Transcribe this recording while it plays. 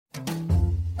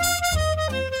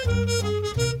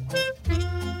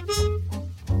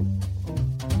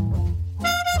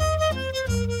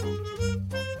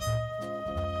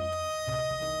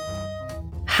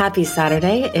Happy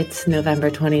Saturday. It's November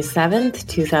 27th,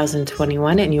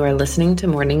 2021, and you are listening to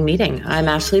Morning Meeting. I'm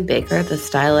Ashley Baker, the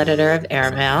style editor of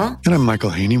Airmail. And I'm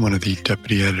Michael Haney, one of the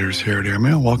deputy editors here at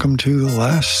Airmail. Welcome to the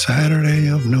last Saturday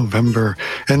of November.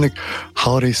 And the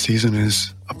holiday season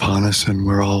is upon us, and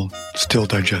we're all still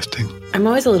digesting. I'm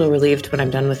always a little relieved when I'm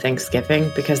done with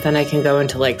Thanksgiving, because then I can go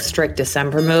into strict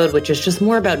December mode, which is just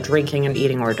more about drinking and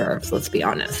eating hors d'oeuvres, let's be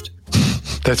honest.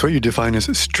 That's what you define as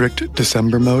strict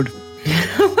December mode?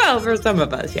 Well, for some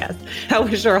of us, yes. How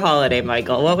was your holiday,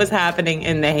 Michael? What was happening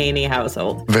in the Haney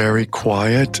household? Very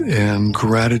quiet and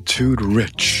gratitude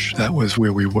rich. That was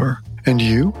where we were. And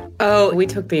you? Oh, we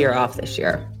took the year off this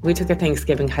year. We took a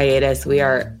Thanksgiving hiatus. We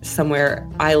are somewhere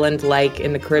island-like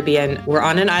in the Caribbean. We're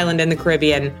on an island in the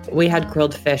Caribbean. We had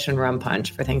grilled fish and rum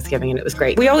punch for Thanksgiving, and it was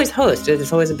great. We always host.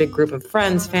 It's always a big group of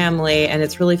friends, family, and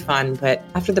it's really fun. But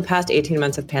after the past 18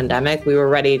 months of pandemic, we were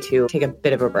ready to take a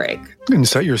bit of a break. And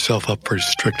set yourself up for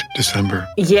strict December.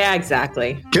 Yeah,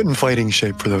 exactly. Get in fighting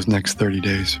shape for those next 30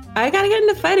 days. I got to get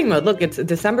into fighting mode. Look,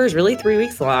 December is really 3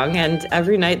 weeks long, and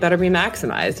every night better be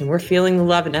maximized. And we're feeling the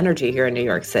love and energy here in New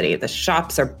York City. The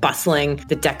shops are bustling.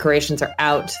 The decorations are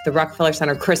out. The Rockefeller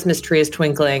Center Christmas tree is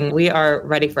twinkling. We are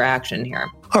ready for action here.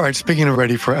 All right, speaking of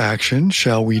ready for action,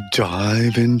 shall we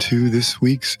dive into this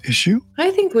week's issue?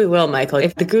 I think we will, Michael.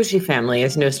 If the Gucci family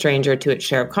is no stranger to its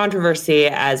share of controversy,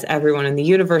 as everyone in the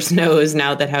universe knows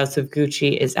now that House of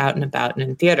Gucci is out and about and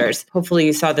in theaters. Hopefully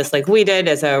you saw this like we did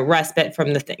as a respite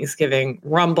from the Thanksgiving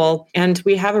rumble. And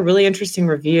we have a really interesting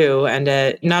review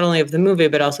and not only of the movie,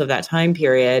 but also of that time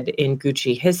period in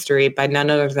Gucci history by none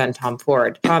other than Tom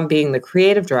Ford. Tom being the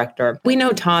creative director. We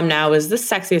know Tom now is the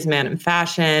sexiest man in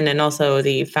fashion and also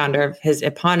the founder of his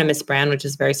eponymous brand, which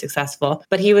is very successful.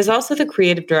 But he was also the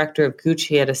creative director of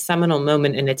Gucci at a seminal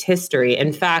moment in its history.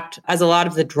 In fact, as a lot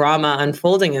of the drama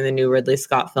unfolding in the new Ridley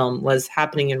Scott film was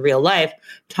happening in real life,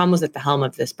 Tom was at the helm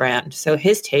of this brand. So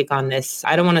his take on this,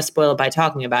 I don't want to spoil it by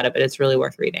talking about it, but it's really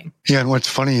worth reading. Yeah, and what's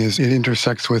funny is it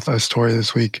intersects with a story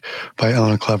this week by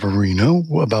Elena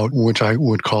Clavarino about which I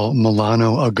would call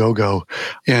Milano a go-go.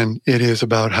 And it is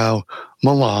about how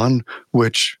Milan,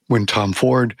 which when Tom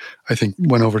Ford, I think,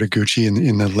 went over to Gucci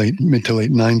in the mid to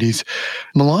late 90s,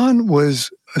 Milan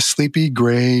was a sleepy,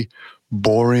 gray,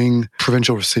 boring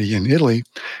provincial city in Italy.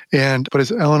 But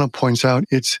as Elena points out,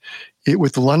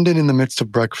 with London in the midst of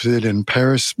Brexit and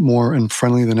Paris more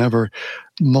unfriendly than ever,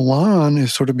 Milan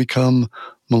has sort of become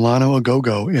Milano a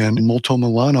go-go and Molto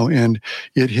Milano, and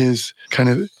it has kind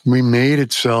of remade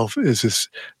itself as this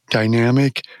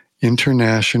dynamic,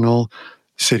 international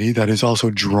city that is also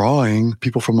drawing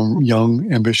people from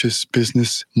young, ambitious,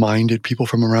 business-minded people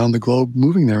from around the globe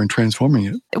moving there and transforming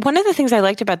it. One of the things I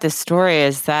liked about this story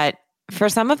is that for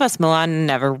some of us, Milan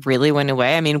never really went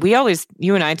away. I mean,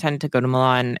 you and I tend to go to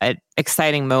Milan at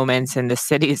exciting moments in the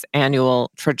city's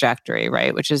annual trajectory,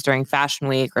 right? Which is during Fashion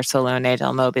Week or Salone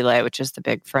del Mobile, which is the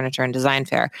big furniture and design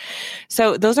fair.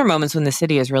 So those are moments when the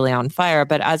city is really on fire.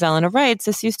 But as Elena writes,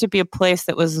 this used to be a place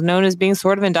that was known as being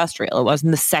sort of industrial. It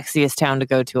wasn't the sexiest town to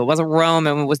go to. It wasn't Rome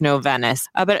and it was no Venice.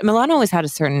 But Milan always had a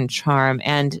certain charm.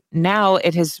 And now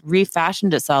it has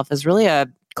refashioned itself as really a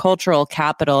cultural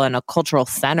capital and a cultural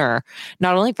center,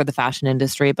 not only for the fashion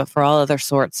industry, but for all other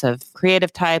sorts of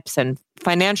creative types and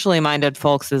financially minded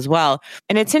folks as well.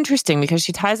 And it's interesting because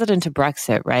she ties it into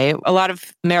Brexit, right? A lot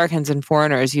of Americans and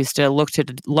foreigners used to look to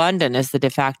London as the de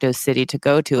facto city to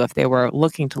go to if they were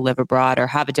looking to live abroad or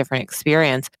have a different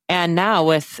experience. And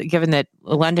now given that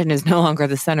London is no longer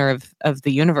the center of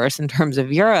the universe in terms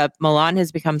of Europe, Milan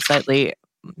has become slightly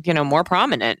more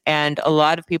prominent. And a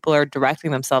lot of people are directing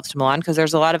themselves to Milan because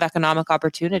there's a lot of economic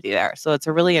opportunity there. So it's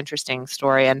a really interesting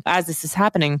story. And as this is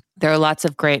happening, there are lots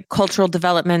of great cultural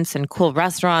developments and cool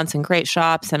restaurants and great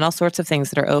shops and all sorts of things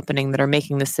that are opening that are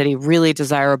making the city really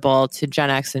desirable to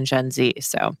Gen X and Gen Z.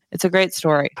 So it's a great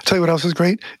story. I'll tell you what else is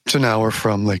great. It's an hour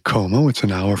from Lake Como. It's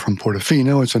an hour from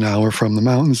Portofino. It's an hour from the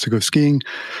mountains to go skiing.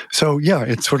 So yeah,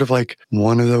 it's sort of like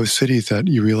one of those cities that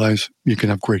you realize you can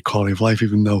have great quality of life,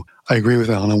 even though I agree with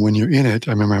Elena, when you're in it,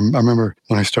 I remember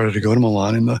when I started to go to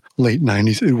Milan in the late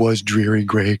 90s, it was dreary,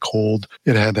 gray, cold.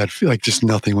 It had that feel like just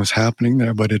nothing was happening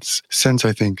there, but it's since,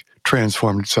 I think,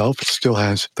 transformed itself. It still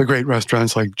has the great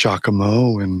restaurants like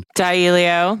Giacomo and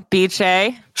D'Ailio,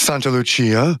 Bice, Santa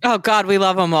Lucia. Oh God, we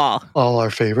love them all. All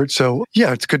our favorites. So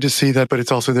yeah, it's good to see that, but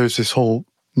it's also, there's this whole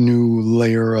new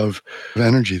layer of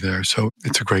energy there. So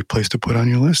it's a great place to put on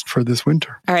your list for this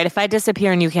winter. All right. If I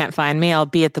disappear and you can't find me, I'll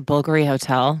be at the Bulgari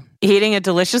Hotel, eating a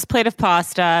delicious plate of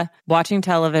pasta, watching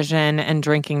television, and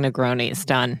drinking Negronis.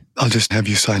 Done. I'll just have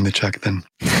you sign the check then.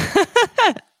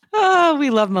 Oh,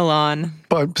 we love Milan.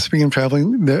 But speaking of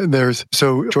traveling,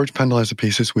 so George Pendle has a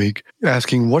piece this week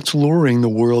asking what's luring the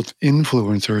world's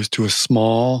influencers to a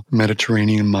small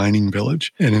Mediterranean mining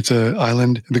village. And it's an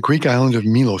island, the Greek island of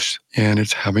Milos, and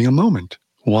it's having a moment.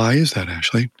 Why is that,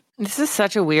 Ashley? This is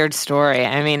such a weird story.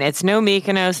 I mean, it's no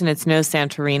Mykonos and it's no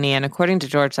Santorini. And according to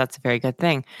George, that's a very good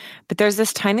thing. But there's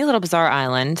this tiny little bizarre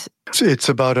island. It's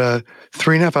about a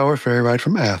 3.5-hour ferry ride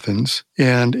from Athens.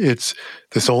 And it's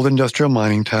this old industrial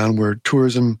mining town where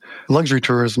luxury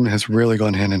tourism has really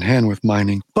gone hand in hand with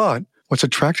mining. But what's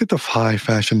attracted the high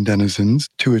fashion denizens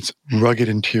to its rugged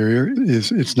interior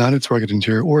it's not its rugged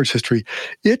interior or its history.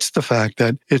 It's the fact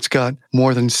that it's got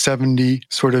more than 70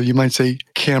 sort of, you might say,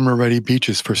 camera-ready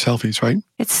beaches for selfies, right?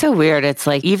 It's so weird. It's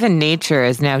like even nature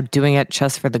is now doing it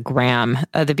just for the gram.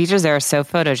 The beaches there are so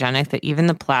photogenic that even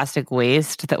the plastic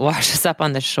waste that washes up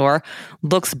on the shore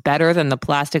looks better than the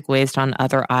plastic waste on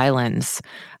other islands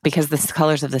because the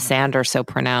colors of the sand are so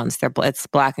pronounced. It's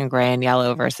black and gray and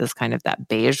yellow versus kind of that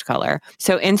beige color.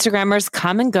 So Instagrammers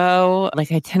come and go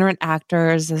like itinerant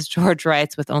actors, as George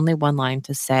writes, with only one line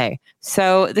to say.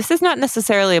 So this is not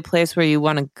necessarily a place where you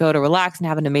want to go to relax and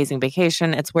have an amazing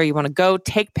vacation. It's where you want to go,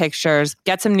 take pictures,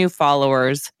 get some new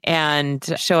followers, and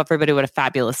show everybody what a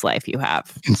fabulous life you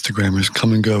have. Instagrammers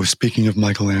come and go. Speaking of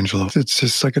Michelangelo, it's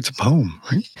just like it's a poem,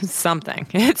 right? It's something.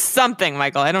 It's something,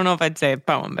 Michael. I don't know if I'd say a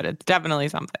poem, but it's definitely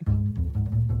something.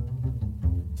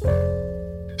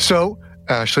 So,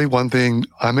 Ashley, one thing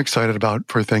I'm excited about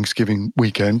for Thanksgiving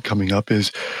weekend coming up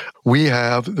is we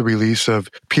have the release of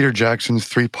Peter Jackson's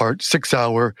 3-part,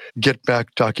 6-hour Get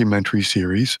Back documentary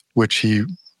series, which he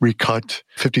recut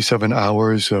 57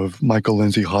 hours of Michael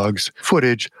Lindsay Hogg's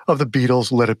footage of the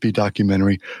Beatles' Let It Be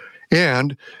documentary.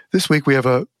 And this week we have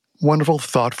a wonderful,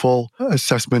 thoughtful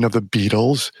assessment of the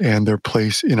Beatles and their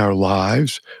place in our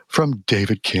lives from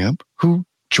David Camp, who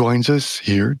joins us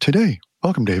here today.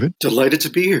 Welcome, David. Delighted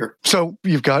to be here. So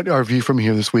you've got our view from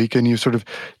here this week, and you sort of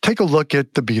take a look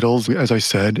at the Beatles, as I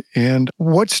said, and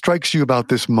what strikes you about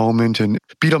this moment and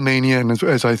Beatlemania, and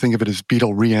as I think of it as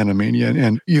Beatle reanimania,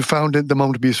 and you found the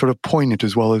moment to be sort of poignant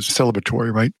as well as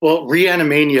celebratory, right? Well,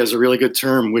 reanimania is a really good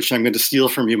term, which I'm going to steal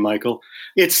from you, Michael.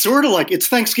 It's sort of like, it's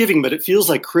Thanksgiving, but it feels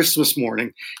like Christmas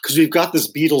morning because we've got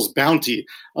this Beatles bounty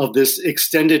of this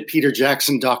extended Peter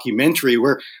Jackson documentary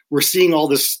where we're seeing all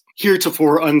this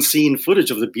heretofore unseen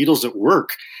footage of the Beatles at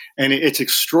work. And it's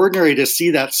extraordinary to see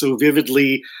that so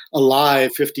vividly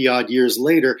alive 50-odd years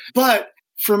later. But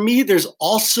for me, there's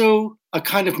also a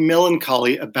kind of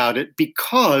melancholy about it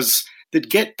because the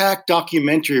Get Back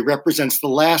documentary represents the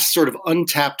last sort of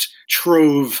untapped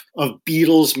trove of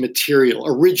Beatles material,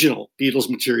 original Beatles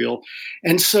material.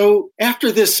 And so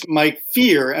after this, my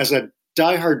fear as a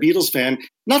diehard Beatles fan,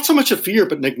 not so much a fear,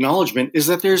 but an acknowledgement, is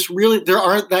that there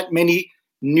aren't that many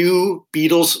new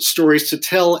Beatles stories to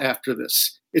tell after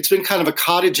this. It's been kind of a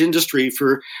cottage industry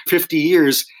for 50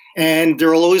 years, and there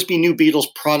will always be new Beatles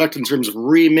product in terms of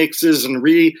remixes and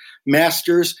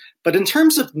remasters. But in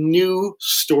terms of new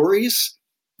stories,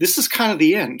 this is kind of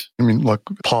the end. I mean, look,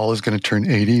 Paul is going to turn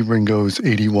 80, Ringo's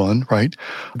 81, right?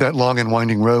 That long and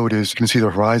winding road is, you can see the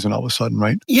horizon all of a sudden,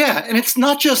 right? Yeah, and it's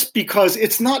not just because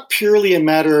it's not purely a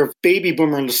matter of baby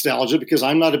boomer nostalgia, because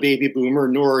I'm not a baby boomer,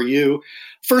 nor are you.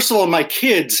 First of all, my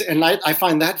kids, and I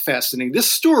find that fascinating. This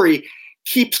story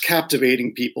keeps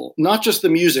captivating people, not just the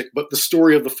music, but the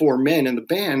story of the four men in the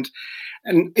band.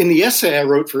 And in the essay I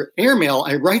wrote for Airmail,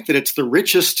 I write that it's the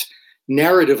richest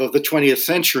narrative of the 20th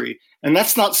century. And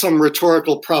that's not some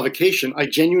rhetorical provocation. I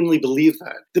genuinely believe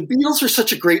that. The Beatles are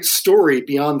such a great story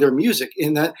beyond their music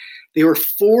in that they were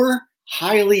four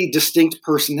highly distinct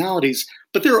personalities,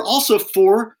 but there are also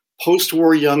four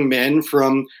post-war young men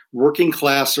from working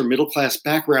class or middle class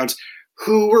backgrounds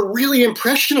who were really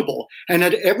impressionable and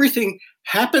had everything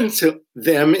happen to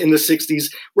them in the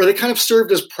 60s where they kind of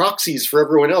served as proxies for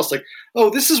everyone else. Like, oh,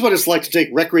 this is what it's like to take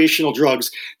recreational drugs.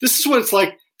 This is what it's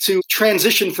like to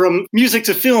transition from music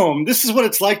to film. This is what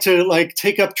it's like to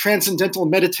take up transcendental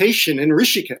meditation in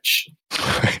Rishikesh.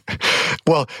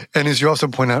 Well, and as you also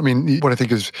point out, I mean, what I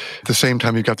think is at the same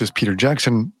time you've got this Peter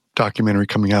Jackson documentary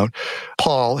coming out,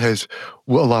 Paul has,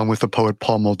 along with the poet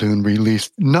Paul Muldoon,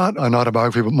 released not an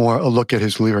autobiography, but more a look at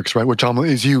his lyrics, right? Which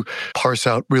as you parse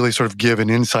out, really sort of give an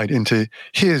insight into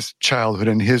his childhood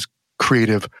and his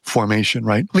creative formation,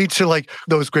 right? Leads to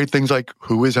those great things like,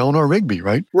 who is Eleanor Rigby,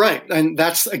 right? Right. And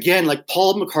that's, again, like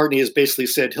Paul McCartney has basically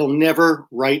said, he'll never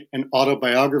write an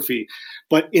autobiography.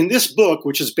 But in this book,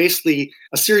 which is basically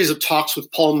a series of talks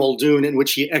with Paul Muldoon in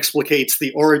which he explicates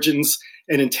the origins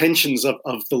and intentions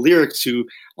of the lyrics to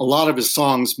a lot of his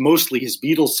songs, mostly his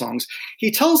Beatles songs, he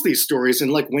tells these stories.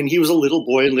 And when he was a little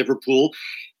boy in Liverpool,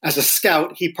 as a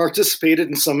scout, he participated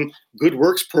in some good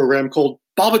works program called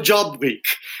Baba Job Week,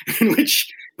 in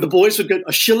which the boys would get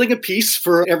a shilling apiece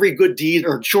for every good deed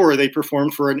or chore they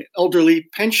performed for an elderly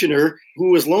pensioner who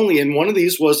was lonely. And one of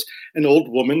these was an old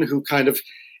woman who kind of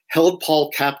held Paul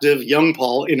captive, young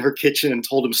Paul, in her kitchen and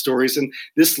told him stories. And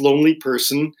this lonely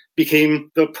person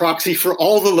became the proxy for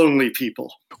all the lonely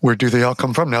people. Where do they all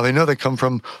come from? Now, they know they come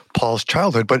from Paul's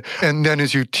childhood, and then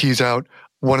as you tease out,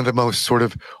 one of the most sort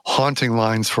of haunting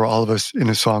lines for all of us in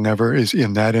a song ever is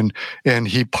in that, and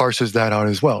he parses that out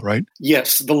as well, right?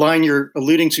 Yes, the line you're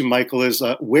alluding to, Michael, is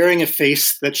wearing a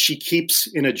face that she keeps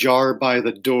in a jar by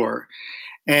the door.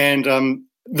 And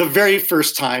the very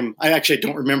first time, I actually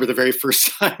don't remember the very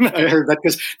first time I heard that,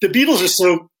 because the Beatles are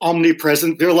so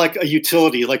omnipresent. They're like a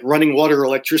utility, like running water or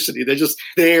electricity. They're just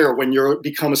there when you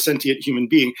become a sentient human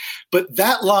being. But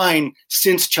that line,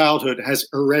 since childhood, has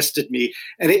arrested me.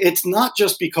 And it's not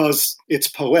just because it's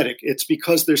poetic. It's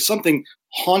because there's something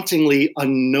hauntingly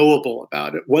unknowable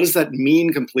about it. What does that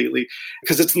mean completely?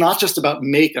 Because it's not just about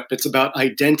makeup, it's about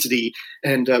identity.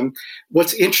 And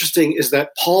what's interesting is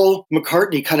that Paul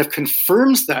McCartney kind of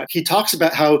confirms that. He talks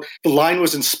about how the line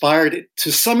was inspired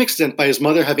to some extent by his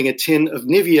mother having a tin of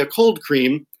Nivea cold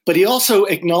cream, but he also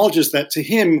acknowledges that to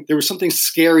him, there was something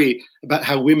scary about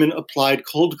how women applied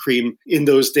cold cream in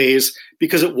those days,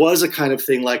 because it was a kind of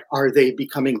thing like, are they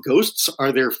becoming ghosts?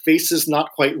 Are their faces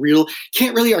not quite real?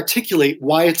 Can't really articulate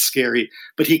why it's scary,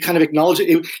 but he kind of acknowledged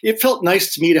it. It felt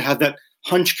nice to me to have that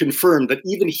hunch confirmed, that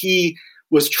even he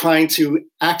was trying to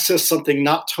access something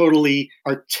not totally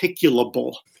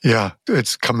articulable. Yeah,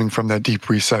 it's coming from that deep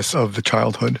recess of the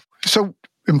childhood. So,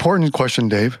 important question,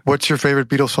 Dave. What's your favorite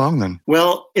Beatles song then?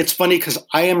 Well, it's funny because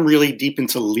I am really deep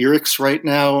into lyrics right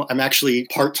now. I'm actually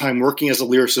part-time working as a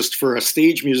lyricist for a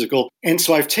stage musical. And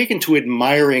so I've taken to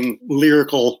admiring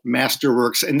lyrical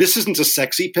masterworks. And this isn't a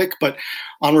sexy pick, but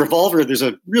on Revolver, there's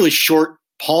a really short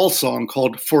Paul song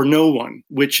called For No One,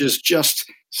 which is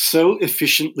just so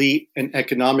efficiently and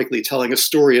economically telling a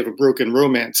story of a broken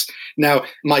romance. Now,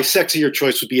 my sexier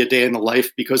choice would be A Day in the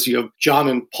Life, because you have John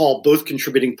and Paul both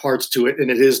contributing parts to it, and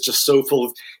it is just so full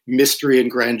of mystery and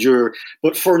grandeur.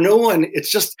 But For No One, it's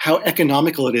just how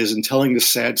economical it is in telling this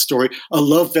sad story, a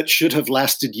love that should have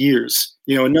lasted years.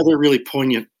 You know, another really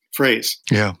poignant phrase.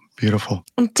 Yeah. Beautiful.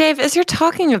 Dave, as you're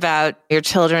talking about your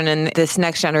children and this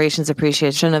next generation's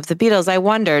appreciation of the Beatles, I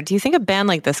wonder, do you think a band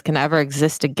like this can ever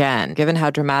exist again, given how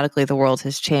dramatically the world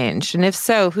has changed? And if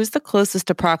so, who's the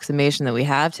closest approximation that we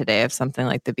have today of something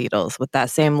like the Beatles with that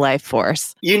same life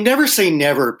force? You never say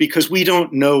never, because we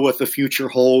don't know what the future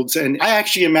holds. And I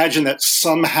actually imagine that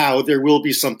somehow there will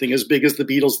be something as big as the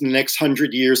Beatles in the next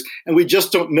 100 years, and we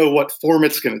just don't know what form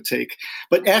it's going to take.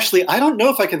 But Ashley, I don't know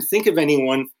if I can think of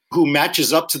anyone who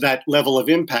matches up to that level of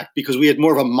impact, because we had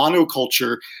more of a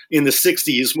monoculture in the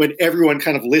 60s when everyone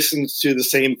kind of listened to the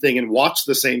same thing and watched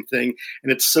the same thing.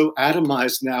 And it's so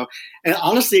atomized now. And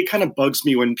honestly, it kind of bugs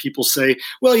me when people say,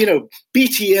 well, you know,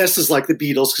 BTS is like the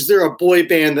Beatles because they're a boy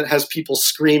band that has people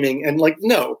screaming. And like,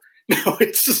 no,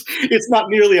 it's not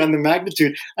nearly on the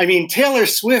magnitude. I mean, Taylor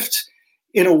Swift,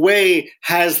 in a way,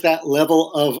 has that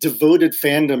level of devoted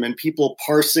fandom and people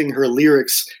parsing her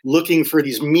lyrics, looking for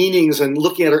these meanings and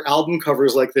looking at her album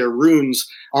covers like they're runes,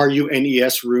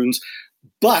 R-U-N-E-S runes.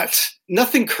 But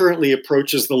nothing currently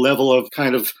approaches the level of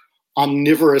kind of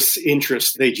omnivorous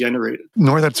interest they generated.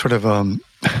 Nor that sort of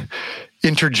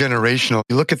intergenerational.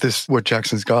 You look at this, what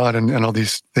Jackson's got and all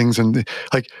these things, and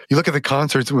like you look at the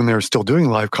concerts when they're still doing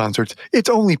live concerts, it's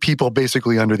only people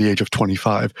basically under the age of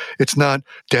 25. It's not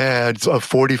dads of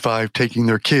 45 taking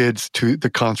their kids to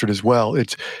the concert as well.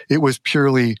 It was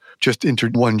purely just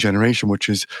one generation, which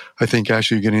is, I think,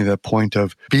 actually getting to that point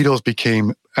of Beatles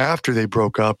became, after they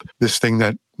broke up, this thing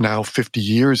that now 50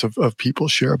 years of people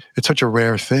share. It's such a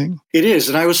rare thing. It is.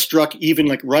 And I was struck even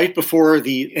like right before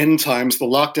the end times, the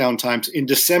lockdown times, in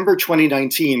December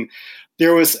 2019,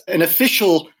 there was an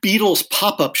official Beatles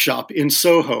pop-up shop in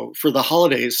Soho for the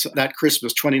holidays that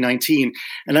Christmas 2019.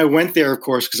 And I went there, of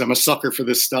course, because I'm a sucker for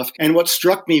this stuff. And what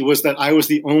struck me was that I was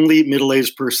the only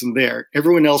middle-aged person there.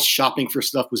 Everyone else shopping for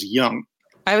stuff was young.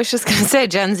 I was just going to say,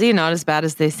 Gen Z, not as bad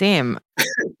as they seem.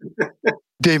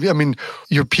 Dave, I mean,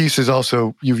 your piece is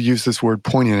also, you've used this word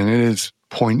poignant, and it is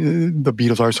the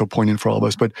Beatles are so poignant for all of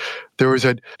us. But there was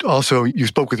also, you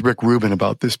spoke with Rick Rubin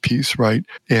about this piece, right?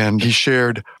 And he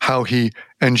shared how he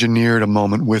engineered a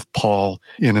moment with Paul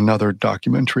in another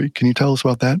documentary. Can you tell us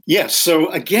about that? Yes. So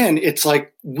again, it's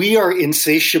like we are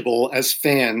insatiable as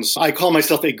fans. I call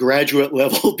myself a graduate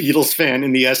level Beatles fan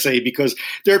in the essay because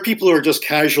there are people who are just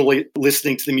casually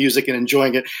listening to the music and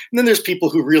enjoying it. And then there's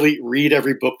people who really read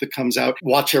every book that comes out,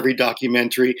 watch every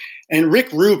documentary. And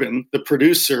Rick Rubin, the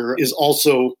producer, is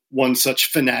also one such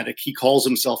fanatic. He calls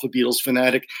himself a Beatles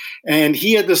fanatic. And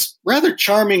he had this rather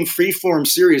charming freeform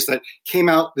series that came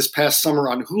out this past summer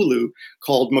on Hulu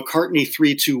called McCartney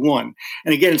 321.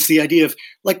 And again, it's the idea of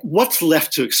like what's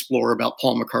left to explore about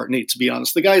Paul McCartney, to be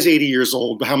honest. The guy's 80 years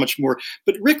old, but how much more?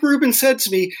 But Rick Rubin said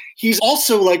to me, he's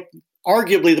also like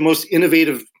arguably the most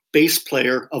innovative bass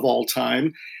player of all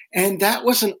time. And that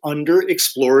was an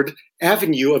underexplored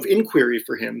avenue of inquiry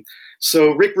for him.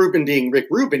 So Rick Rubin being Rick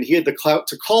Rubin, he had the clout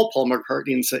to call Paul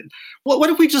McCartney and say, well, what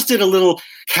if we just did a little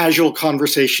casual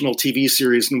conversational TV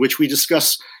series in which we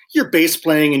discuss your bass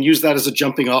playing and use that as a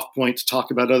jumping off point to talk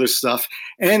about other stuff?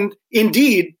 And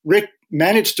indeed, Rick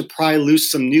managed to pry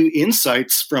loose some new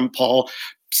insights from Paul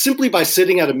simply by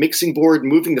sitting at a mixing board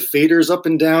and moving the faders up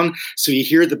and down so you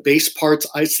hear the bass parts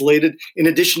isolated in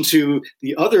addition to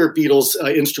the other Beatles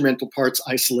instrumental parts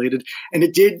isolated. And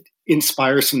it did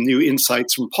inspire some new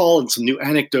insights from Paul and some new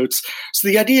anecdotes. So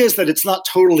the idea is that it's not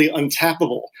totally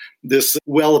untappable, this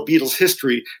well of Beatles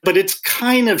history, but it's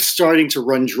kind of starting to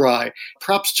run dry.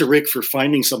 Props to Rick for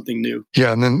finding something new.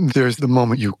 Yeah, and then there's the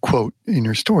moment you quote in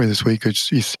your story this week,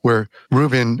 where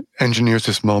Rubin engineers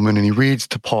this moment and he reads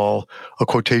to Paul a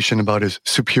quotation about his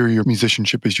superior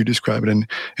musicianship, as you describe it. And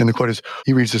the quote is,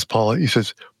 he reads this, Paul, he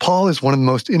says, Paul is one of the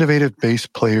most innovative bass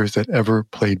players that ever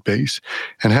played bass.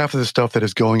 And half of the stuff that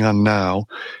is going on now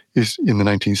is in the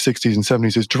 1960s and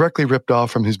 70s is directly ripped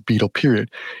off from his Beatle period.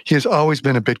 He has always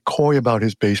been a bit coy about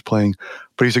his bass playing,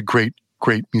 but he's a great,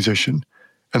 great musician.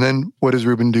 And then what does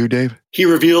Rubin do, Dave? He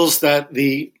reveals that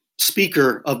the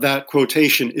speaker of that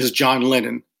quotation is John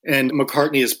Lennon, and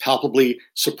McCartney is palpably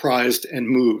surprised and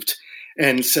moved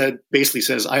and basically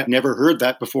says, I've never heard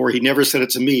that before. He never said it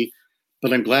to me,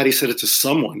 but I'm glad he said it to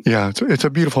someone. Yeah, it's a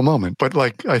beautiful moment. But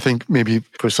like, I think maybe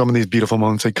for some of these beautiful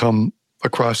moments, they come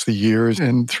across the years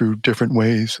and through different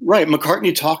ways. Right.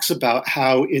 McCartney talks about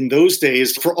how in those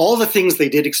days, for all the things they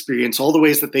did experience, all the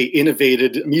ways that they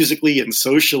innovated musically and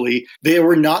socially, they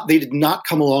did not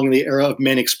come along in the era of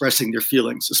men expressing their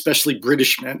feelings, especially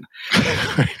British men.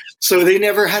 So they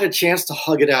never had a chance to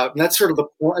hug it out. And that's sort of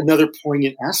another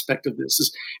poignant aspect of this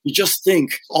is you just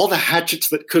think all the hatchets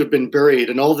that could have been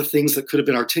buried and all the things that could have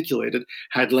been articulated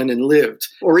had Lennon lived,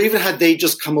 or even had they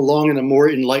just come along in a more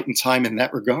enlightened time in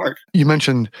that regard. You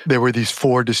mentioned there were these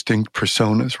 4 distinct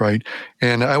personas, right?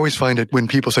 And I always find it when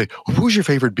people say, who's your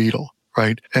favorite Beatle?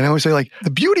 Right. And I always say, like,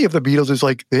 the beauty of the Beatles is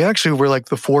like, they actually were like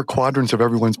the 4 quadrants of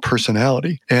everyone's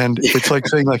personality. And it's like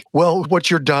saying like, well,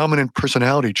 what's your dominant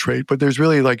personality trait? But there's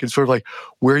really like, it's sort of like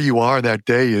where you are that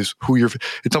day is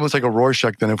it's almost like a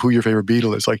Rorschach then of who your favorite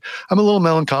Beatle is. Like, I'm a little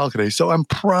melancholic today, so I'm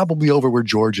probably over where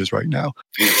George is right now.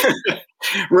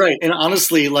 Right. And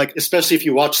honestly, like, especially if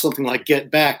you watch something like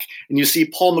Get Back and you see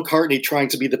Paul McCartney trying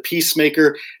to be the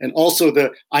peacemaker and also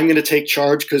I'm going to take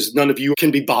charge because none of you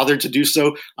can be bothered to do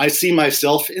so. I see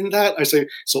myself in that. I say,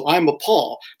 so I'm a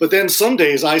Paul. But then some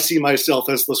days I see myself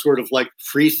as the sort of like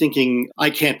free thinking,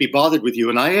 I can't be bothered with you.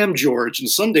 And I am George. And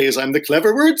some days I'm the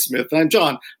clever wordsmith. And I'm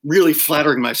John. Really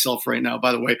flattering myself right now,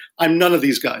 by the way. I'm none of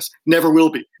these guys. Never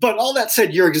will be. But all that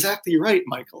said, you're exactly right,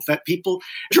 Michael, that people,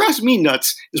 it drives me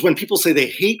nuts is when people say they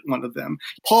hate one of them.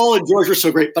 Paul and George are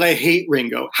so great, but I hate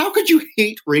Ringo. How could you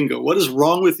hate Ringo? What is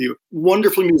wrong with you?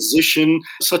 Wonderful musician,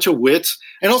 such a wit.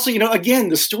 And also, again,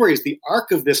 the story is the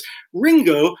arc of this.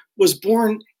 Ringo was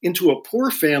born into a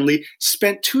poor family,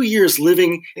 spent 2 years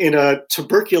living in a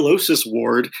tuberculosis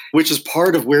ward, which is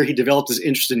part of where he developed his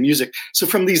interest in music. So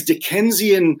from these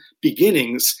Dickensian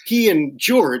beginnings, he and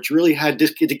George really had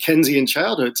Dickensian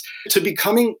childhoods to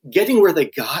getting where they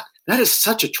got. That is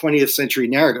such a 20th century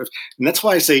narrative. And that's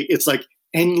why I say it's like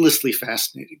endlessly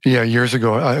fascinating. Yeah,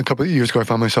 a couple of years ago, I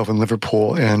found myself in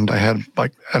Liverpool and I had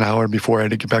like an hour before I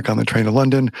had to get back on the train to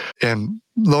London. And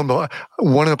lo and behold,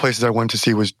 one of the places I went to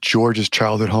see was George's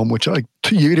childhood home, which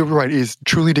you're right, is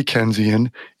truly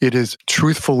Dickensian. It is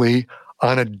truthfully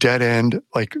on a dead end,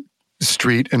 like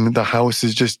street, and the house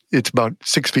is it's about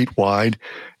 6 feet wide.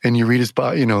 And you read his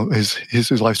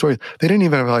life story. They didn't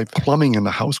even have like plumbing in the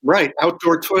house. Right.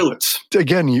 Outdoor toilets.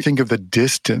 Again, you think of the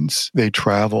distance they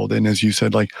traveled. And as you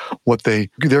said, like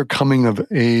their coming of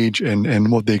age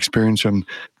and what they experienced from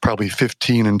probably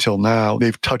 15 until now,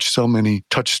 they've touched so many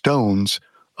touchstones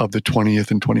of the 20th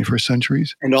and 21st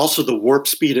centuries. And also the warp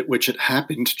speed at which it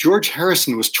happened. George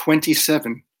Harrison was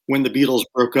 27 when the Beatles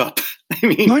broke up. I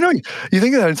mean, No, I know. You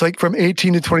think of that, it's like from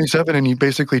 18 to 27, and you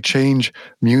basically change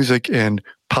music and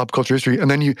pop culture history,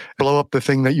 and then you blow up the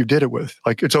thing that you did it with.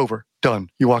 Like, it's over, done.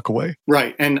 You walk away.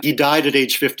 right. And he died at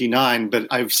age 59, but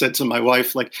I've said to my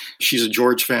wife, like, she's a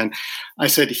George fan, I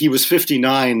said he was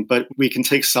 59, but we can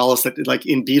take solace that, like,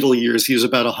 in Beatle years, he was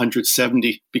about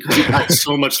 170 because he had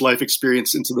so much life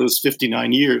experience into those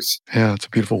 59 years. Yeah, it's a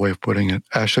beautiful way of putting it.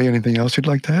 Ashley, anything else you'd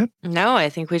like to add? No, I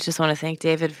think we just want to thank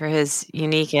David for his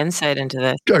unique insight into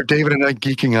this. Are David and I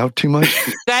geeking out too much?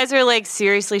 You guys are like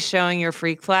seriously showing your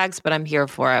freak flags, but I'm here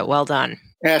for it. Well done.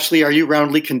 Ashley, are you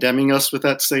roundly condemning us with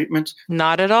that statement?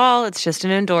 Not at all. It's just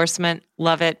an endorsement.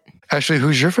 Love it. Ashley,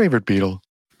 who's your favorite Beatle?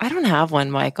 I don't have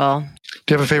one, Michael.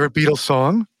 Do you have a favorite Beatles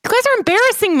song? You guys are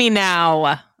embarrassing me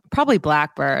now. Probably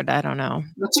Blackbird. I don't know.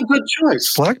 That's a good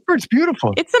choice. Blackbird's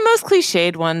beautiful. It's the most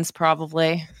cliched ones,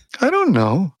 probably. I don't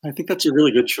know. I think that's a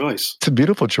really good choice. It's a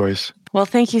beautiful choice. Well,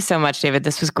 thank you so much, David.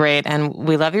 This was great. And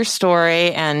we love your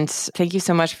story. And thank you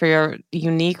so much for your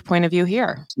unique point of view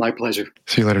here. It's my pleasure.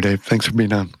 See you later, Dave. Thanks for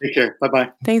being on. Take care. Bye-bye.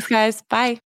 Thanks, guys.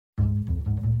 Bye.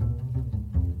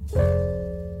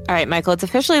 All right, Michael, it's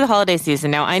officially the holiday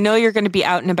season. Now, I know you're going to be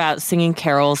out and about singing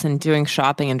carols and doing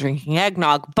shopping and drinking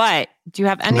eggnog, but do you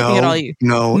have anything at all?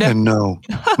 No, and no.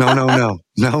 No,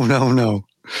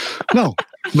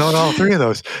 not all three of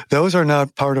those. Those are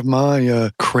not part of my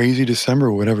crazy December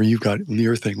or whatever you've got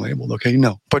your thing labeled. Okay,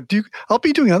 no. But I'll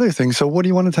be doing other things. So what do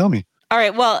you want to tell me? All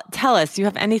right, well, tell us, do you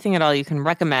have anything at all you can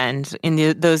recommend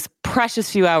in those precious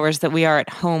few hours that we are at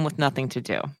home with nothing to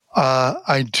do?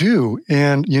 I do.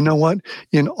 And you know what?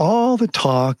 In all the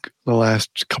talk the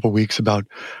last couple of weeks about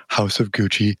House of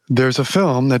Gucci, there's a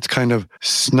film that's kind of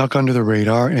snuck under the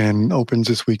radar and opens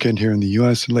this weekend here in the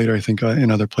U.S. and later, I think,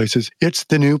 in other places. It's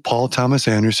the new Paul Thomas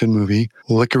Anderson movie,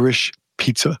 Licorice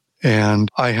Pizza. And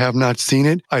I have not seen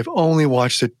it. I've only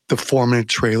watched the 4-minute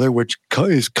trailer, which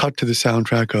is cut to the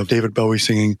soundtrack of David Bowie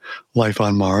singing Life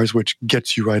on Mars, which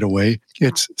gets you right away.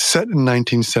 It's set in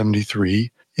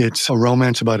 1973. It's a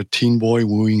romance about a teen boy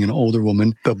wooing an older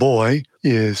woman. The boy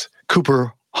is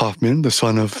Cooper Hoffman, the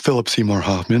son of Philip Seymour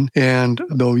Hoffman, and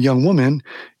the young woman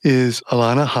is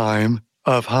Alana Haim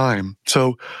of Haim.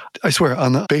 So I swear,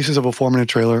 on the basis of a 4-minute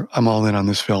trailer, I'm all in on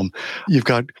this film. You've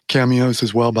got cameos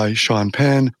as well by Sean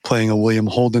Penn, playing a William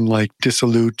Holden-like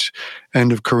dissolute,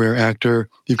 end-of-career actor.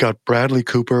 You've got Bradley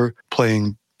Cooper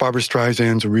playing Barbra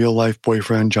Streisand's real-life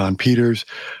boyfriend, John Peters.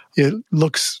 It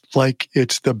looks like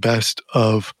it's the best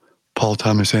of Paul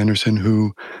Thomas Anderson,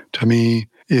 who, to me,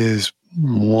 is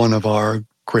one of our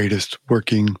greatest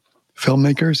working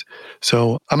filmmakers.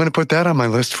 So I'm going to put that on my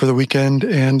list for the weekend.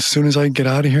 And as soon as I get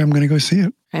out of here, I'm going to go see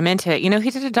it. I'm into it. You know,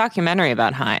 he did a documentary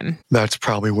about Haim. That's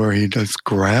probably where he just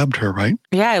grabbed her, right?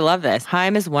 Yeah, I love this.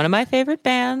 Haim is one of my favorite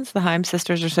bands. The Haim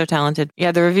sisters are so talented.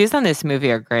 Yeah, the reviews on this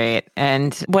movie are great.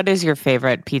 And what is your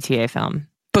favorite PTA film?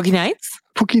 Boogie Nights?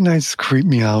 Boogie Nights creeped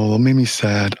me out a little, made me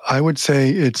sad. I would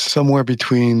say it's somewhere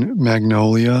between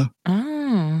Magnolia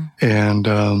and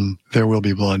There Will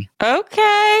Be Blood.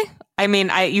 Okay. I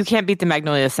mean, you can't beat the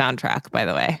Magnolia soundtrack, by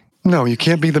the way. No, you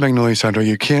can't beat the Magnolia soundtrack.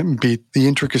 You can't beat the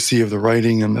intricacy of the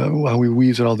writing and how he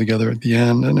weaves it all together at the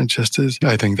end. And it just is,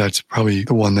 I think that's probably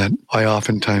the one that I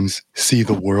oftentimes see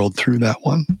the world through that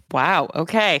one. Wow.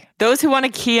 Okay. Those who want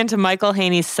to key into Michael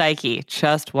Haney's psyche,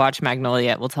 just watch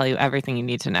Magnolia. It will tell you everything you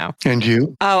need to know. And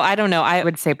you? Oh, I don't know. I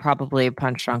would say probably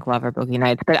Punch Drunk Lover, Boogie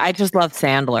Nights, but I just love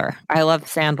Sandler. I love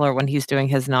Sandler when he's doing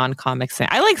his non-comic thing.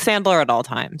 I like Sandler at all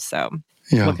times, so...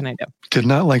 Yeah. What can I do? Did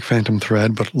not like Phantom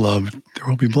Thread, but loved There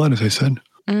Will Be Blood, as I said.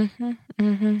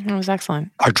 It was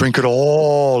excellent. I drink it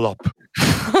all up.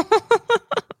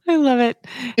 I love it.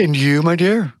 And you, my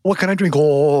dear? What can I drink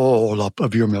all up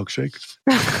of your milkshake?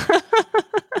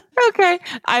 Okay.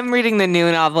 I'm reading the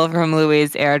new novel from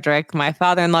Louise Erdrich. My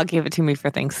father-in-law gave it to me for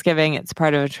Thanksgiving. It's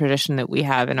part of a tradition that we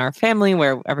have in our family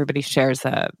where everybody shares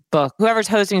a book. Whoever's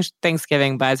hosting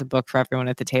Thanksgiving buys a book for everyone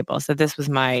at the table. So this was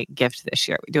my gift this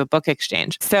year. We do a book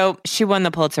exchange. So she won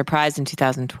the Pulitzer Prize in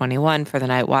 2021 for The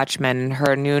Night Watchman.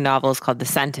 Her new novel is called The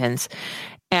Sentence.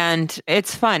 And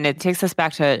it's fun. It takes us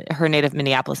back to her native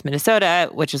Minneapolis, Minnesota,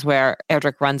 which is where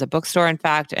Erdrich runs a bookstore, in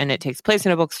fact, and it takes place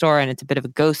in a bookstore, and it's a bit of a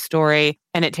ghost story.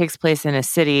 And it takes place in a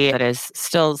city that is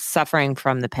still suffering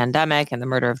from the pandemic and the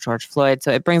murder of George Floyd.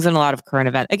 So it brings in a lot of current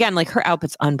events. Again, like her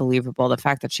output's unbelievable. The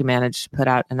fact that she managed to put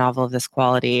out a novel of this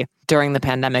quality during the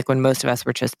pandemic when most of us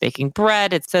were just baking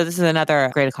bread. So this is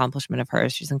another great accomplishment of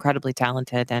hers. She's incredibly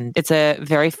talented, and it's a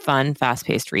very fun,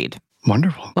 fast-paced read.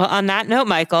 Wonderful. Well, on that note,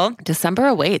 Michael, December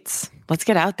awaits. Let's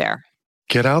get out there.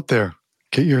 Get out there.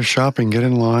 Get your shopping. Get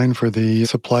in line for the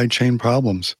supply chain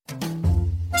problems.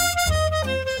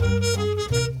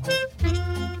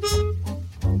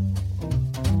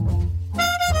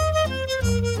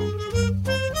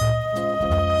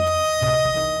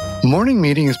 Morning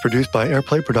Meeting is produced by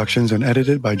Airplay Productions and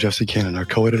edited by Jesse Cannon. Our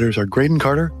co-editors are Graydon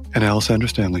Carter and Alessandra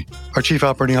Stanley. Our Chief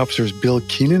Operating Officer is Bill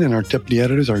Keenan, and our Deputy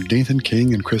Editors are Nathan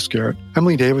King and Chris Garrett.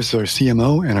 Emily Davis is our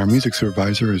CMO, and our Music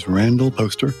Supervisor is Randall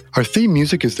Poster. Our theme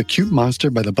music is The Cute Monster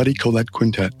by the Buddy Collette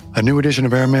Quintet. A new edition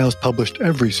of Airmail is published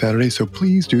every Saturday, so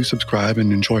please do subscribe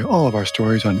and enjoy all of our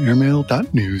stories on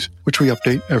airmail.news, which we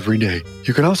update every day.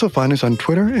 You can also find us on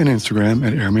Twitter and Instagram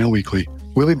at Airmail Weekly.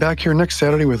 We'll be back here next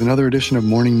Saturday with another edition of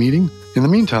Morning Meeting. In the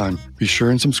meantime, be sure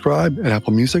and subscribe at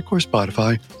Apple Music or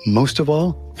Spotify. Most of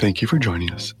all, thank you for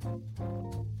joining us.